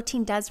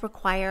 Protein does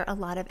require a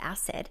lot of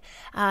acid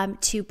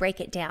to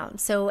break it down.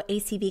 So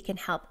ACV can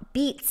help.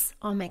 Beets.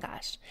 Oh my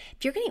gosh.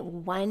 If you're going to eat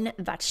one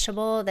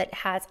vegetable that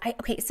has,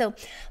 so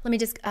let me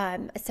just,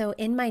 so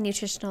in my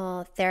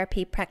nutritional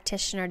therapy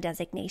practitioner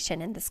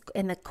designation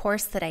in the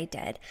course that I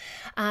did,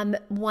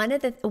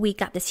 we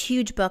got this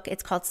huge book.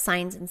 It's called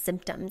Signs and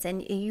Symptoms,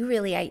 and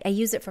I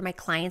use it for my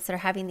clients that are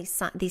having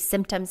these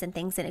symptoms and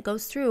things, and it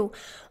goes through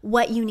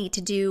what you need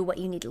to do, what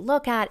you need to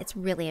look at. It's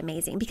really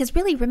amazing because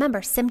really,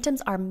 remember,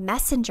 symptoms are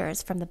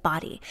messengers from the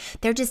body.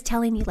 They're just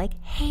telling you like,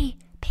 hey,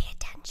 pay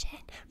attention,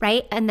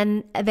 right? And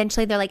then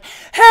eventually they're like,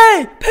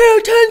 hey, pay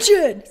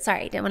attention.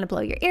 Sorry, I didn't want to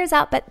blow your ears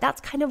out, but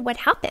that's kind of what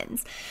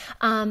happens.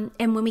 And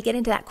when we get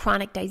into that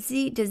chronic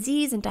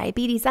disease and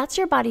diabetes, that's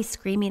your body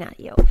screaming at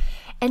you.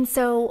 And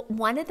so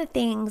one of the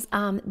things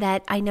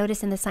that I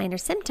notice in the sign or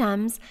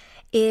symptoms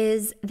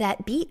is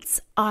that beets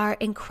are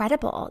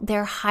incredible.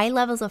 They're high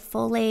levels of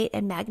folate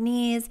and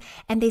manganese,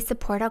 and they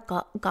support our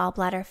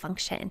gallbladder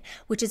function,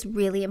 which is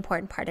really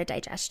important part of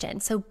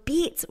digestion. So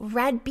beets,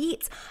 red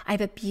beets. I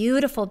have a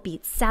beautiful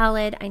beet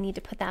salad. I need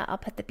to put that. I'll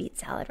put the beet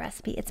salad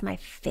recipe. It's my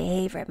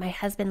favorite. My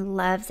husband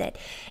loves it.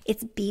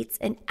 It's beets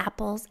and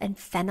apples and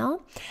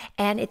fennel,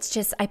 and it's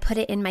just, I put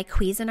it in my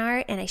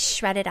Cuisinart and I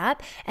shred it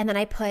up, and then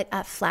I put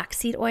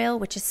flaxseed oil,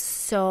 which is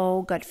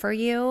so good for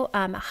you,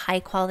 high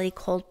quality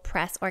cold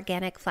press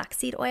organic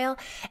flaxseed oil,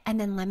 and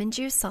then lemon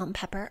juice, salt and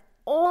pepper.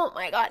 Oh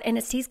my God. And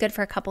it stays good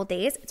for a couple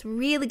days. It's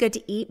really good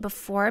to eat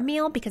before a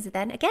meal because it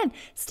then, again,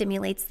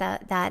 stimulates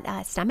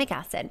that stomach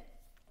acid.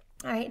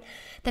 All right.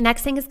 The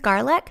next thing is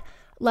garlic.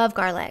 Love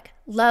garlic.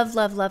 Love,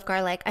 love, love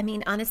garlic. I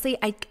mean, honestly,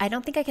 I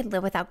don't think I could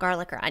live without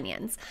garlic or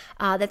onions.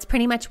 That's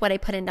pretty much what I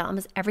put into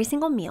almost every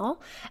single meal.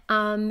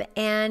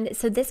 And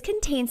so this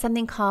contains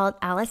something called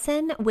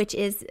allicin, which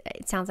is,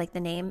 it sounds like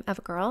the name of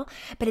a girl,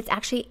 but it's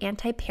actually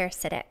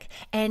anti-parasitic.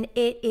 And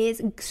it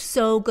is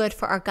so good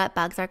for our gut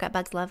bugs. Our gut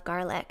bugs love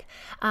garlic.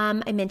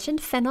 I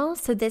mentioned fennel.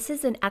 So this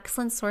is an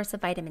excellent source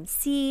of vitamin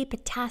C,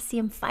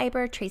 potassium,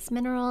 fiber, trace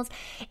minerals.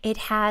 It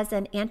has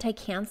an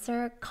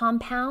anti-cancer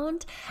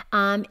compound.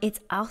 It's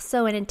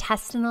also an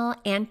intestinal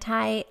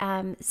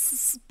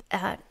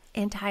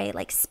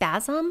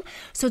spasm.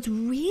 So it's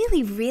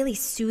really, really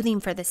soothing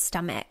for the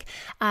stomach.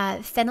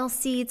 Fennel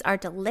seeds are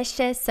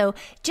delicious. So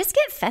just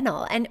get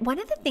fennel. And one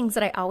of the things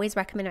that I always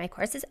recommend in my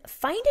course is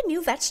find a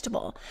new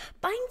vegetable.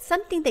 Find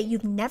something that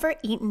you've never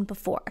eaten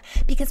before,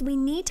 because we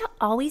need to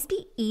always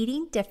be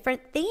eating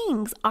different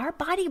things. Our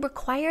body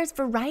requires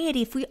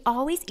variety. If we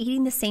always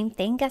eating the same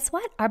thing, guess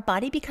what? Our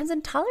body becomes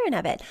intolerant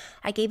of it.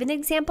 I gave an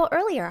example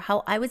earlier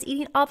how I was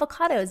eating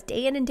avocados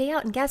day in and day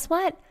out. And guess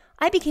what?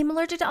 I became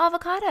allergic to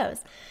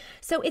avocados.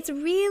 So it's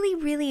really,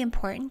 really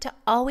important to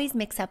always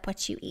mix up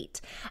what you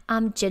eat.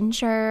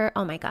 Ginger,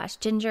 oh my gosh,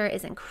 ginger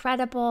is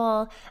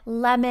incredible.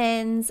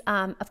 Lemons,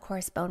 of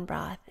course, bone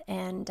broth,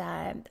 and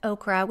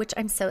okra,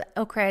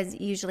 okra is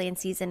usually in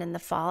season in the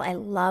fall. I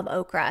love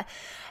okra.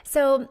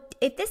 So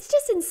if this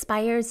just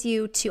inspires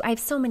you I have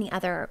so many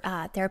other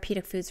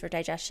therapeutic foods for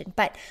digestion,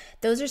 but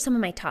those are some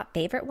of my top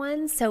favorite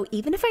ones. So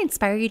even if I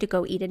inspire you to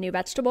go eat a new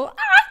vegetable,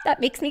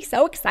 that makes me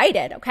so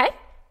excited, okay?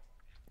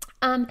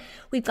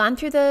 We've gone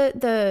through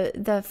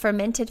the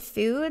fermented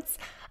foods.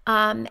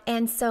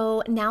 And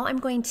so now I'm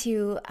going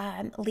to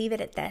leave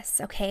it at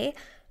this, okay?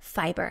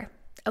 Fiber,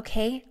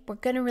 okay? We're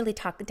going to really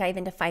dive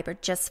into fiber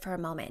just for a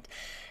moment.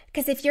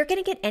 Because if you're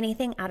going to get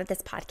anything out of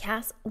this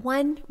podcast,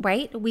 one,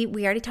 right, we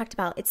already talked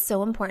about it's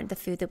so important, the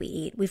food that we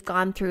eat. We've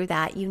gone through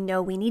that.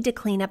 We need to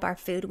clean up our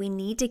food. We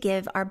need to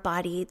give our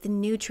body the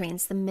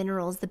nutrients, the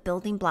minerals, the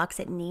building blocks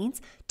it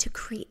needs to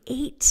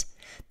create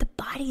the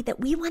body that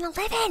we want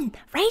to live in,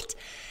 right?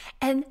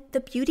 And the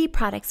beauty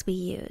products we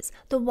use,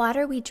 the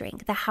water we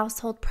drink, the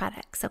household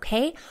products,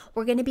 okay?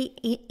 We're going to be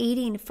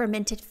eating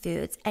fermented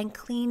foods and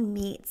clean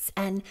meats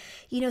and,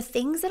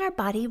 things that our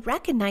body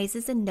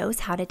recognizes and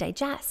knows how to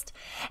digest.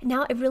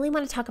 Now, I really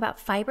want to talk about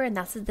fiber, and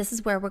this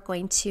is where we're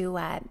going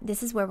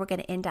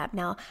to end up.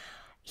 Now,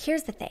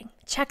 here's the thing.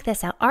 Check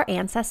this out. Our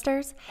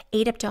ancestors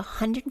ate up to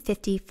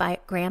 150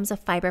 grams of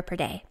fiber per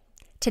day.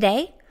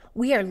 Today,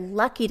 we are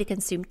lucky to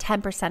consume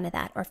 10% of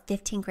that, or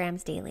 15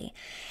 grams daily.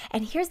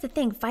 And here's the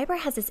thing, fiber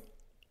has this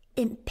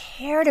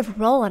imperative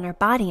role in our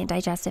body and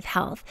digestive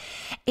health.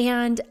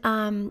 And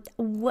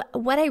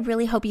what I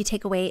really hope you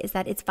take away is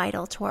that it's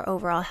vital to our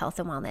overall health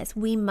and wellness.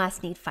 We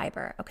must need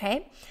fiber,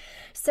 okay?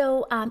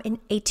 So in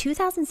a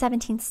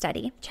 2017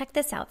 study, check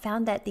this out,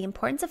 found that the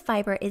importance of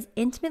fiber is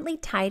intimately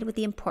tied with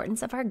the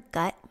importance of our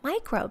gut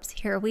microbes.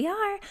 Here we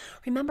are.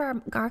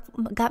 Remember, our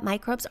gut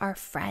microbes are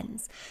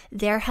friends.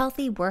 They're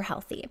healthy, we're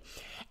healthy.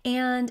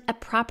 And a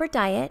proper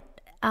diet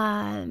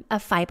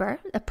of fiber,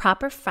 a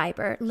proper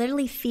fiber,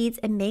 literally feeds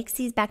and makes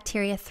these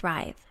bacteria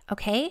thrive.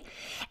 Okay.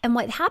 And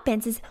what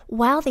happens is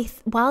while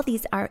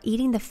these are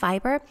eating the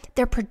fiber,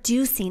 they're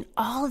producing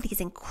all of these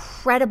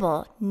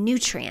incredible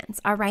nutrients.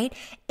 All right.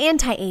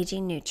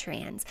 Anti-aging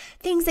nutrients,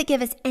 things that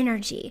give us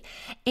energy.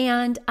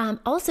 And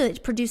also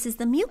it produces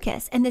the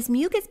mucus, and this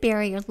mucus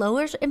barrier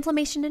lowers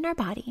inflammation in our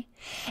body.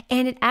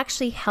 And it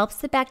actually helps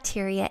the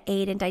bacteria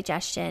aid in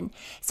digestion.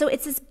 So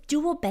it's this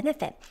dual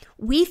benefit.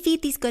 We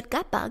feed these good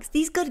gut bugs.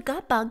 These good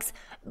gut bugs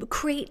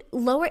create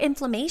lower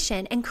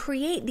inflammation and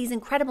create these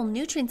incredible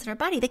nutrients in our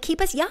body that keep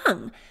us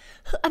young.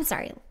 I'm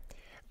sorry.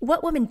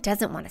 What woman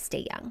doesn't want to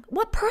stay young?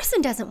 What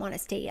person doesn't want to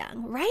stay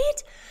young,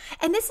 right?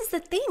 And this is the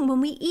thing. When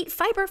we eat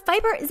fiber,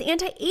 fiber is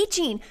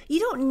anti-aging. You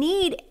don't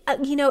need,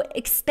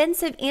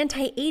 expensive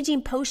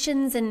anti-aging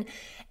potions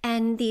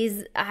and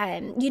these,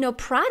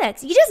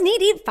 products. You just need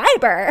to eat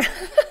fiber.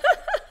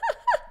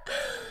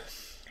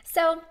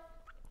 So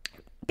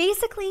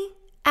basically,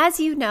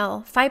 as you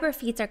know, fiber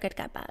feeds our good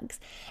gut bugs.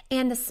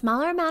 And the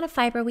smaller amount of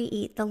fiber we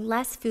eat, the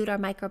less food our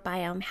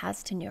microbiome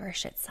has to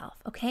nourish itself,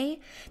 okay?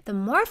 The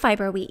more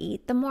fiber we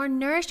eat, the more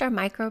nourished our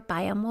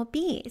microbiome will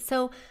be.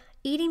 So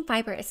eating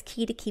fiber is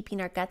key to keeping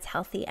our guts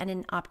healthy and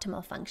in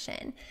optimal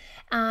function.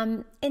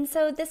 And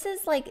so this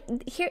is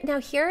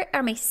here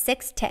are my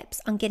 6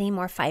 tips on getting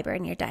more fiber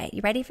in your diet.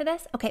 You ready for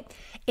this? Okay.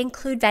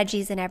 Include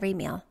veggies in every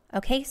meal.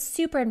 Okay.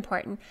 Super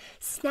important.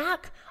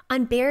 Snack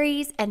on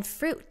berries and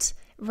fruit,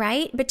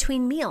 right?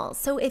 Between meals.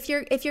 So if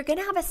you're going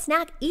to have a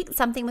snack, eat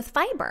something with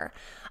fiber.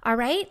 All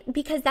right?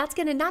 Because that's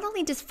going to, not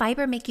only does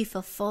fiber make you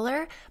feel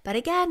fuller, but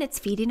again, it's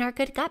feeding our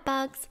good gut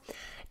bugs.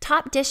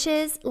 Top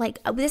dishes, like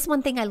this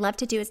one thing I love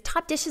to do is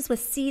top dishes with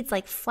seeds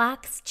like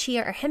flax,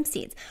 chia, or hemp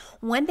seeds.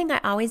 One thing I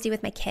always do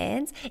with my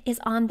kids is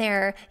on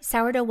their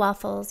sourdough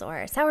waffles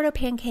or sourdough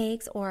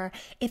pancakes, or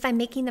if I'm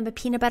making them a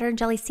peanut butter and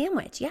jelly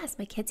sandwich. Yes,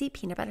 my kids eat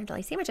peanut butter and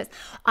jelly sandwiches.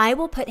 I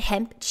will put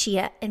hemp,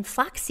 chia, and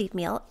flaxseed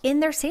meal in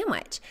their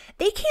sandwich.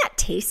 They can't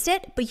taste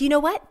it, but you know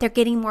what? They're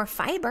getting more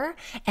fiber,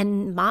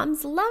 and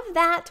moms love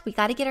that. We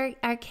got to get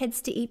our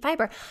kids to eat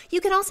fiber. You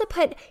can also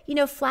put,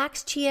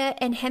 flax, chia,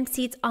 and hemp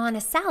seeds on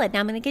a salad. Now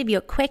I'm going to give you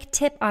a quick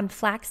tip on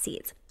flax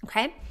seeds,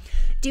 okay?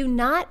 Do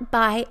not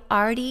buy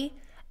already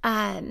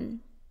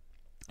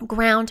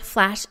ground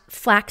flax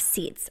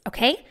seeds,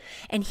 okay?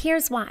 And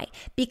here's why.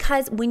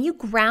 Because when you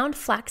ground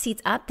flax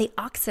seeds up, they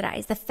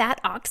oxidize. The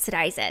fat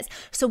oxidizes.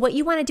 So what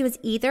you want to do is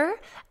either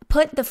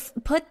put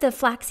the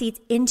flax seeds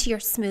into your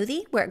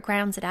smoothie where it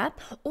grounds it up,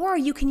 or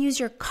you can use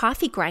your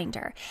coffee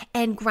grinder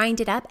and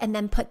grind it up and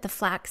then put the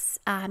flax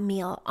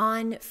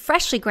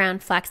freshly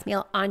ground flax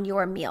meal on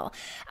your meal,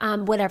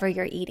 whatever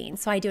you're eating.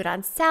 So I do it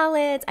on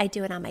salads. I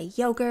do it on my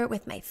yogurt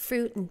with my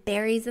fruit and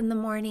berries in the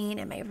morning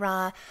and my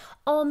raw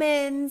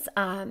almonds.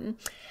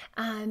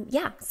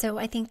 So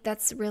I think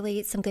that's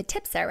really some good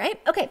tips there, right?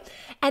 Okay.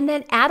 And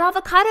then add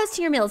avocados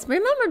to your meals.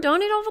 Remember,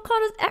 don't eat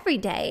avocados every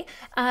day.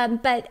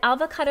 But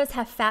avocados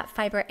have fat,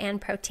 fiber,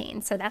 and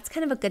protein. So that's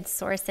kind of a good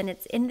source,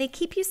 and they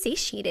keep you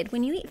satiated.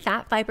 When you eat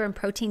fat, fiber, and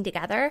protein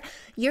together,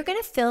 you're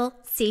going to feel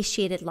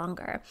satiated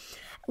longer.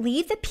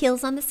 Leave the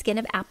peels on the skin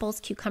of apples,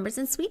 cucumbers,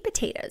 and sweet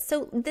potatoes.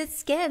 So the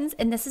skins,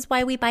 and this is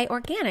why we buy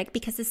organic,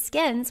 because the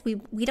skins,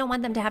 we don't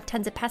want them to have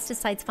tons of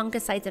pesticides,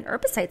 fungicides, and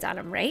herbicides on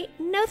them, right?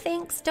 No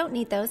thanks, don't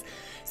need those.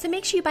 So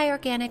make sure you buy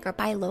organic or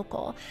buy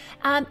local.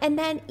 And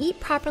then eat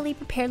properly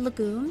prepared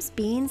legumes,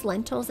 beans,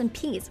 lentils, and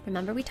peas.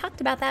 Remember, we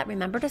talked about that.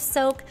 Remember to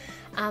soak.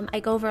 I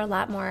go over a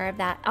lot more of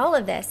that, all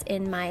of this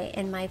in my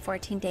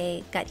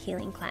 14-day gut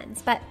healing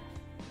cleanse. But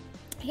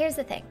here's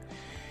the thing.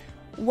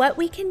 What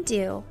we can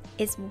do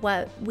is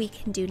what we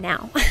can do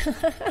now.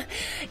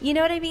 You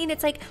know what I mean?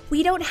 It's like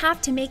we don't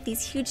have to make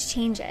these huge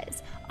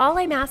changes. All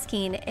I'm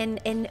asking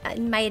and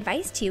my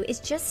advice to you is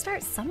just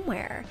start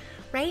somewhere,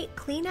 right?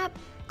 Clean up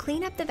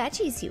the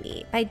veggies you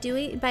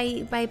eat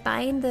by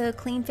buying the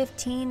Clean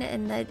 15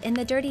 and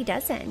the Dirty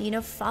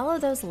Dozen. Follow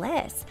those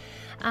lists.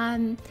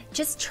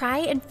 Just try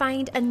and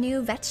find a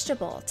new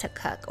vegetable to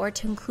cook or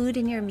to include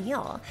in your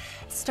meal.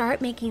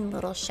 Start making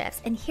little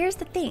shifts. And here's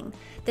the thing,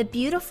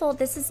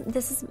 this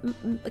is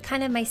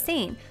kind of my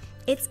saying.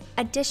 It's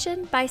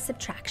addition by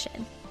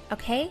subtraction,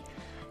 okay?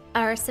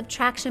 Or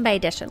subtraction by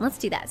addition. Let's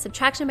do that.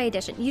 Subtraction by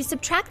addition. You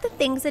subtract the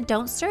things that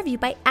don't serve you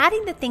by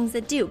adding the things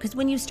that do. Because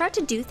when you start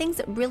to do things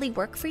that really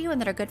work for you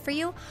and that are good for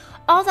you,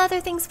 all the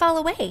other things fall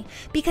away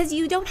because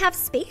you don't have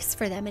space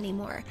for them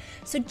anymore.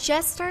 So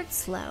just start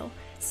slow.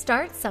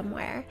 Start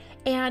somewhere.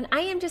 And I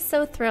am just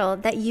so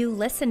thrilled that you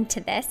listened to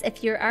this.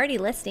 If you're already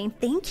listening,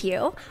 thank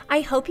you.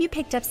 I hope you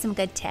picked up some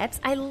good tips.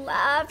 I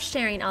love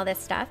sharing all this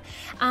stuff.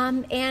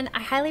 And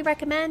I highly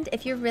recommend,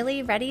 if you're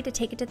really ready to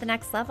take it to the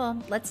next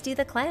level, let's do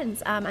the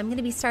cleanse. I'm going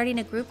to be starting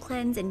a group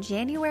cleanse in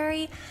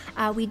January.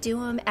 We do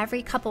them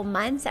every couple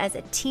months as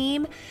a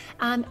team.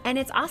 And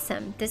it's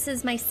awesome. This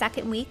is my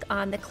second week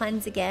on the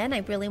cleanse again. I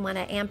really want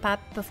to amp up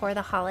before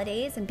the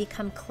holidays and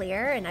become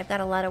clear. And I've got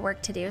a lot of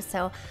work to do.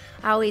 So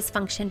I always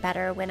function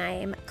better when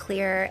I'm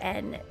clear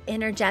and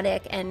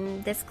energetic,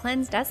 and this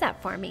cleanse does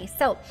that for me.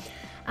 So,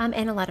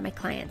 and a lot of my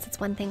clients, it's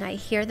one thing I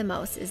hear the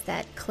most is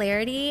that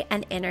clarity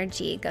and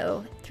energy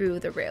go through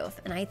the roof,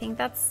 and I think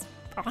that's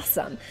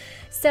awesome.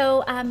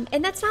 So, and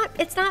it's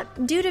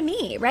not due to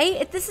me,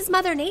 right? This is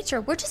Mother Nature.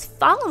 We're just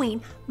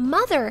following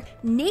Mother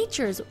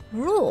Nature's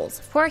rules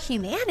for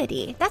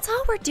humanity. That's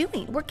all we're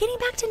doing. We're getting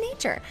back to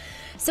nature.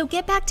 So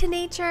get back to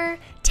nature,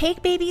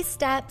 take baby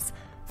steps,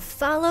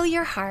 follow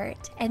your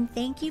heart, and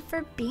thank you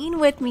for being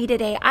with me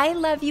today. I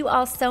love you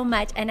all so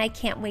much, and I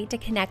can't wait to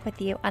connect with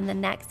you on the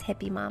next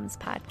Hippie Moms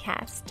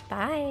podcast.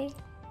 Bye.